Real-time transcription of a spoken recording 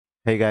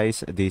Hey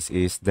guys, this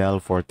is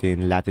Dell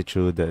 14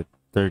 Latitude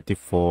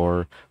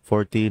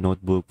 3440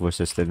 notebook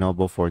versus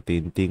Lenovo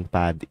 14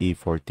 Thinkpad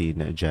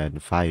E14 Gen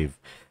 5.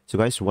 So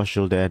guys, watch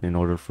till the end in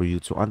order for you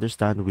to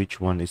understand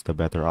which one is the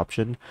better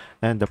option,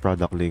 and the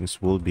product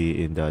links will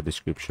be in the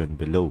description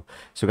below.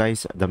 So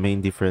guys, the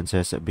main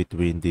differences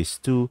between these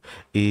two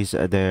is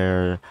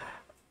their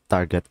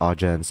target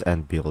audience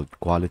and build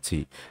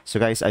quality. So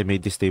guys, I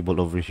made this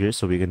table over here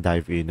so we can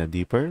dive in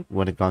deeper.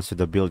 When it comes to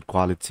the build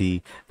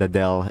quality, the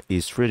Dell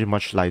is pretty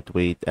much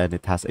lightweight and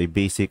it has a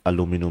basic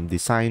aluminum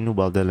design,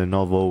 while the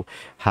Lenovo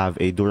have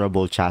a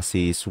durable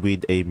chassis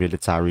with a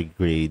military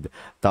grade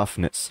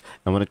toughness.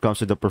 And when it comes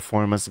to the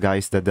performance,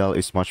 guys, the Dell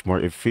is much more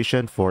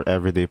efficient for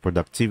everyday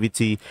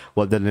productivity,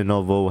 while the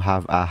Lenovo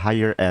have a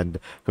higher end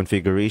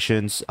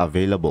configurations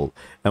available.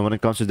 And when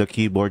it comes to the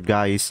keyboard,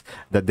 guys,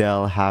 the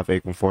Dell have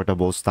a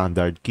comfortable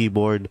standard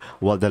keyboard,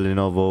 while the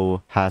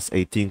Lenovo has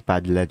a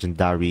ThinkPad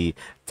legendary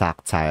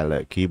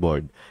tactile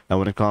keyboard. Now,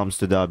 when it comes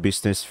to the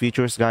business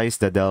features, guys,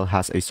 the Dell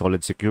has a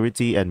solid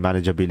security and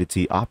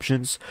manageability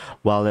options,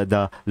 while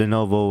the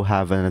Lenovo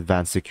have an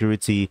advanced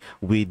security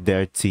with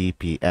their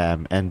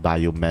TPM and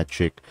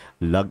biometric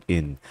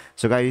login.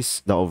 So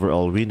guys, the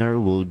overall winner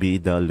will be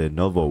the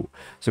Lenovo.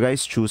 So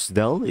guys, choose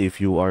Dell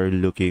if you are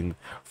looking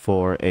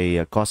for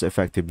a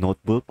cost-effective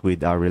notebook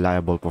with a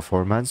reliable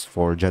performance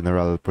for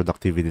general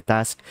productivity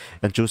tasks,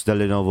 and choose the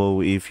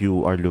Lenovo if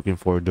you are looking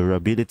for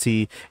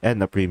durability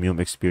and a premium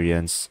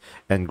experience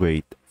and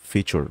great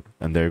feature.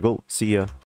 And there you go. See ya.